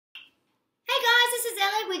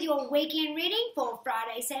with your weekend reading for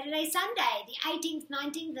Friday, Saturday, Sunday, the 18th,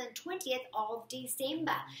 19th and 20th of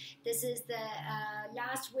December. This is the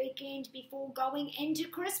last weekend before going into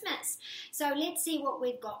Christmas. So let's see what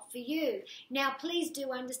we've got for you. Now, please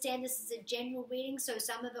do understand this is a general reading, so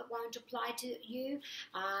some of it won't apply to you,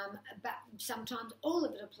 but sometimes all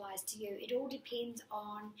of it applies to you. It all depends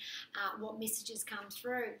on what messages come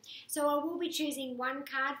through. So I will be choosing one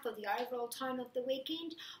card for the overall tone of the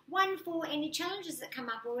weekend, one for any challenges that come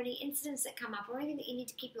up or any incidents that come up or anything that you need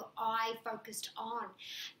to keep your eye focused on.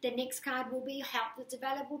 The next card will be help that's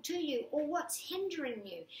available to you or what's hindering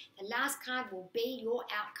you. The last card will be your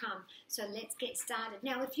outcome. So let's get started.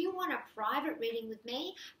 Now, if you want a private reading with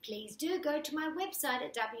me, please do go to my website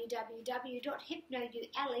at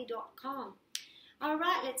www.hypnoyouellie.com. All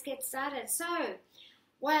right, let's get started. So,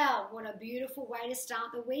 wow, what a beautiful way to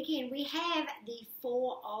start the weekend. We have the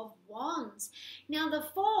Four of Wands. Now, the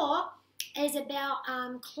Four is about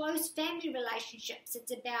close family relationships.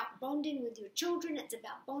 It's about bonding with your children. It's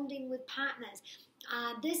about bonding with partners.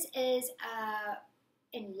 This is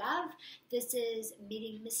in love. This is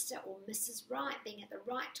meeting Mr. or Mrs. Right, being at the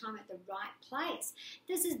right time at the right place.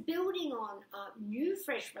 This is building on new,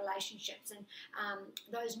 fresh relationships and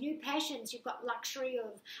those new passions. You've got luxury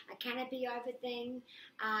of a canopy over thing.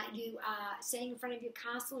 You are sitting in front of your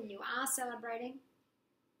castle and you are celebrating.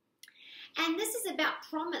 And this is about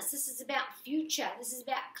promise. This is about future. This is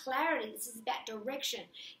about clarity. This is about direction.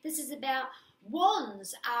 This is about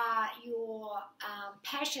wands are your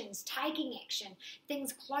passions, taking action,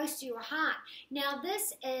 things close to your heart. Now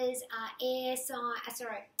this is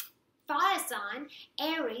fire sign,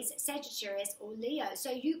 Aries, Sagittarius, or Leo.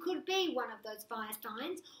 So you could be one of those fire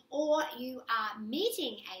signs, or you are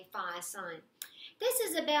meeting a fire sign. This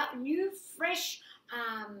is about new, fresh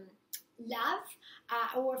love,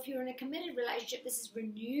 or if you're in a committed relationship, this is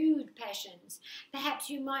renewed passions.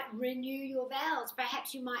 Perhaps you might renew your vows.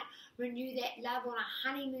 Perhaps you might renew that love on a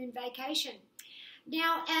honeymoon vacation.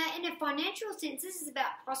 Now, in a financial sense, this is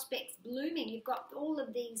about prospects blooming. You've got all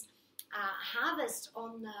of these harvest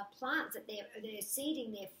on the plants that they're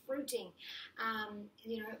seeding, they're fruiting.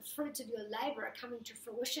 Fruits of your labor are coming to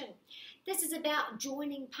fruition. This is about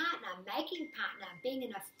joining partner, making partner, being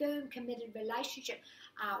in a firm, committed relationship,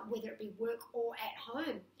 whether it be work or at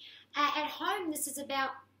home. At home, this is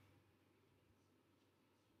about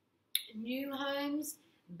new homes,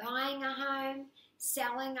 buying a home,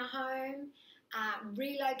 selling a home,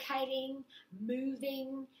 relocating,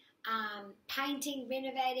 moving, painting,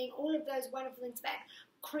 renovating, all of those wonderful things about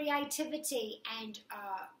creativity and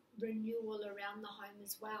renewal around the home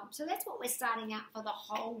as well. So that's what we're starting out for the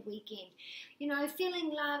whole weekend. You know,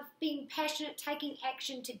 feeling love, being passionate, taking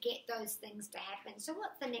action to get those things to happen. So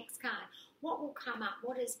what's the next card? What will come up?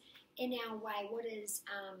 What is in our way? What is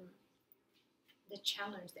the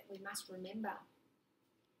challenge that we must remember?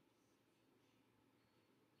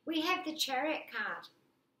 We have the Chariot card,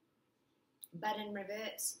 but in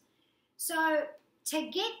reverse. So to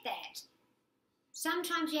get that,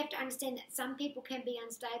 sometimes you have to understand that some people can be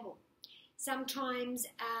unstable. Sometimes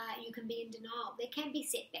you can be in denial. There can be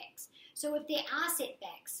setbacks. So if there are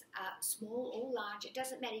setbacks, small or large, it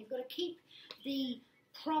doesn't matter. You've got to keep the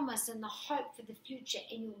promise and the hope for the future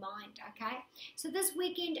in your mind, okay? So this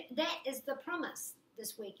weekend, that is the promise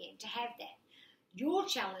this weekend, to have that. Your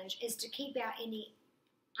challenge is to keep out any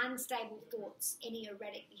unstable thoughts, any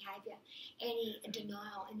erratic behavior, any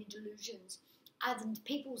denial, any delusions, other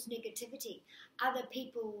people's negativity, other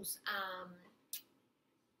people's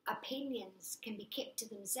opinions can be kept to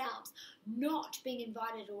themselves, not being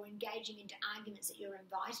invited or engaging into arguments that you're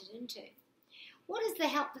invited into. What is the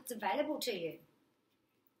help that's available to you?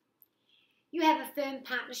 You have a firm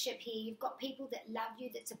partnership here. You've got people that love you,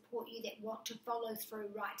 that support you, that want to follow through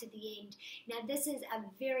right to the end. Now, this is a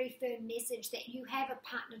very firm message that you have a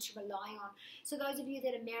partner to rely on. So those of you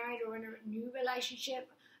that are married or in a new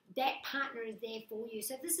relationship, that partner is there for you.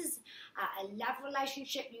 So if this is a love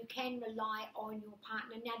relationship, you can rely on your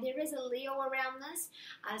partner. Now, there is a Leo around this.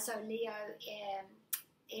 So Leo,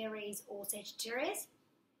 Aries, or Sagittarius.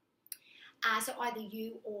 So either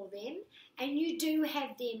you or them, and you do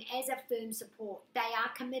have them as a firm support. They are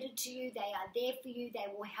committed to you, they are there for you, they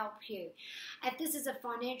will help you. If this is a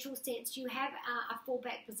financial sense, you have a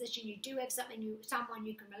fallback position, you do have someone you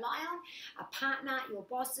can rely on, a partner, your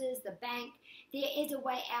bosses, the bank. There is a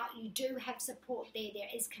way out, you do have support there, there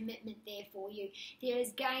is commitment there for you. There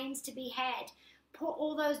is gains to be had. Put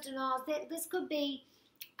all those denials, this could be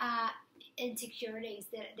insecurities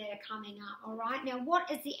that are coming up, all right? Now, what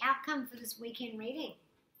is the outcome for this weekend reading?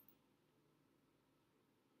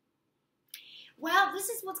 Well, this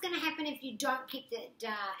is what's going to happen if you don't keep the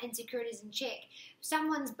insecurities in check.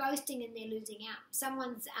 Someone's boasting and they're losing out.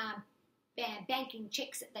 Someone's banking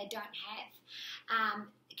checks that they don't have,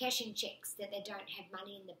 cashing checks that they don't have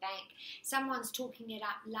money in the bank. Someone's talking it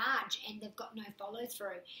up large and they've got no follow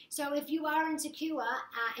through. So if you are insecure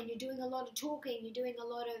and you're doing a lot of talking, you're doing a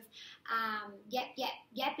lot of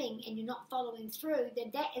yapping, and you're not following through, then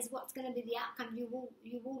that is what's going to be the outcome. You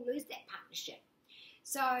will lose that partnership.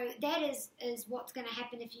 So that is what's going to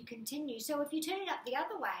happen if you continue. So if you turn it up the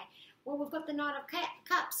other way, well, we've got the Knight of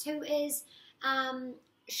Cups, who is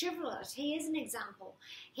chivalrous. He is an example.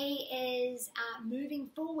 He is moving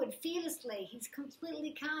forward fearlessly. He's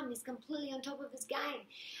completely calm. He's completely on top of his game.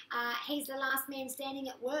 He's the last man standing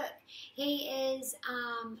at work. He is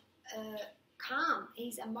calm.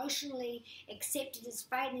 He's emotionally accepted his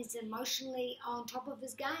fate, and he's emotionally on top of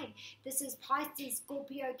his game. This is Pisces,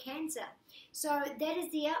 Scorpio, Cancer. So that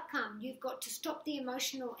is the outcome. You've got to stop the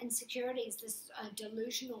emotional insecurities, this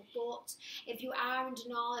delusional thoughts. If you are in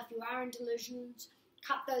denial, if you are in delusions,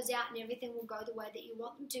 cut those out and everything will go the way that you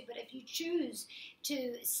want them to. But if you choose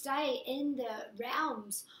to stay in the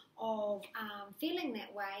realms of feeling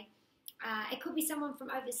that way, it could be someone from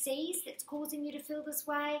overseas that's causing you to feel this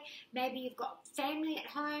way. Maybe you've got family at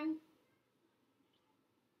home.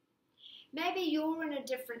 Maybe you're in a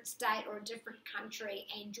different state or a different country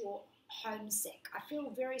and you're homesick. I feel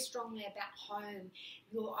very strongly about home.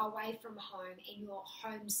 You're away from home and you're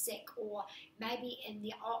homesick, or maybe in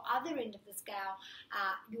the other end of the scale,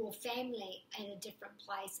 your family in a different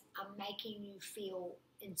place are making you feel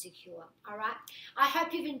insecure. All right, I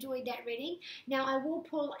hope you've enjoyed that reading. Now I will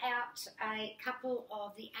pull out a couple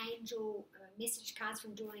of the angel message cards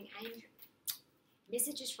from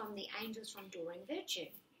messages from the angels from Drawing Virtue.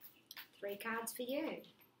 3 cards for you.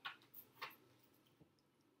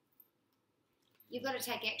 You've got to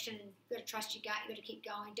take action. You've got to trust your gut. You've got to keep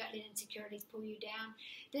going. Don't let insecurities pull you down.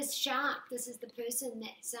 This shark, this is the person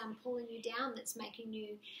that's pulling you down, that's making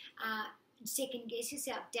you second guess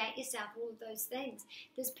yourself, doubt yourself, all of those things.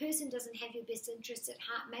 This person doesn't have your best interests at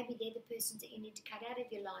heart. Maybe they're the persons that you need to cut out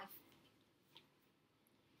of your life.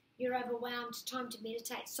 You're overwhelmed. Time to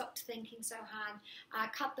meditate. Stop thinking so hard.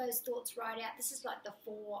 Cut those thoughts right out. This is like the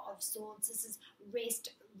 4 of Swords. This is rest,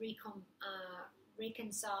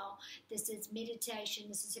 reconcile. This is meditation.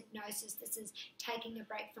 This is hypnosis. This is taking a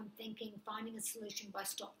break from thinking, finding a solution by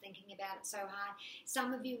stop thinking about it so hard.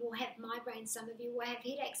 Some of you will have migraines. Some of you will have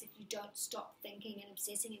headaches if you don't stop thinking and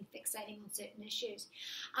obsessing and fixating on certain issues.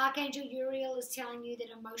 Archangel Uriel is telling you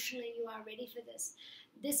that emotionally you are ready for this.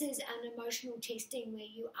 This is an emotional testing where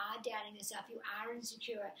you are doubting yourself, you are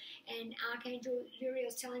insecure, and Archangel Uriel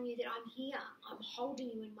is telling you that I'm here, I'm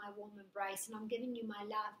holding you in my warm embrace, and I'm giving you my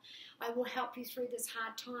love. I will help you through this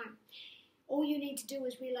hard time. All you need to do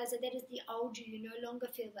is realize that is the old you. You no longer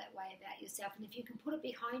feel that way about yourself, and if you can put it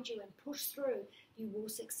behind you and push through, you will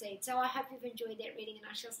succeed. So I hope you've enjoyed that reading, and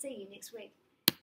I shall see you next week.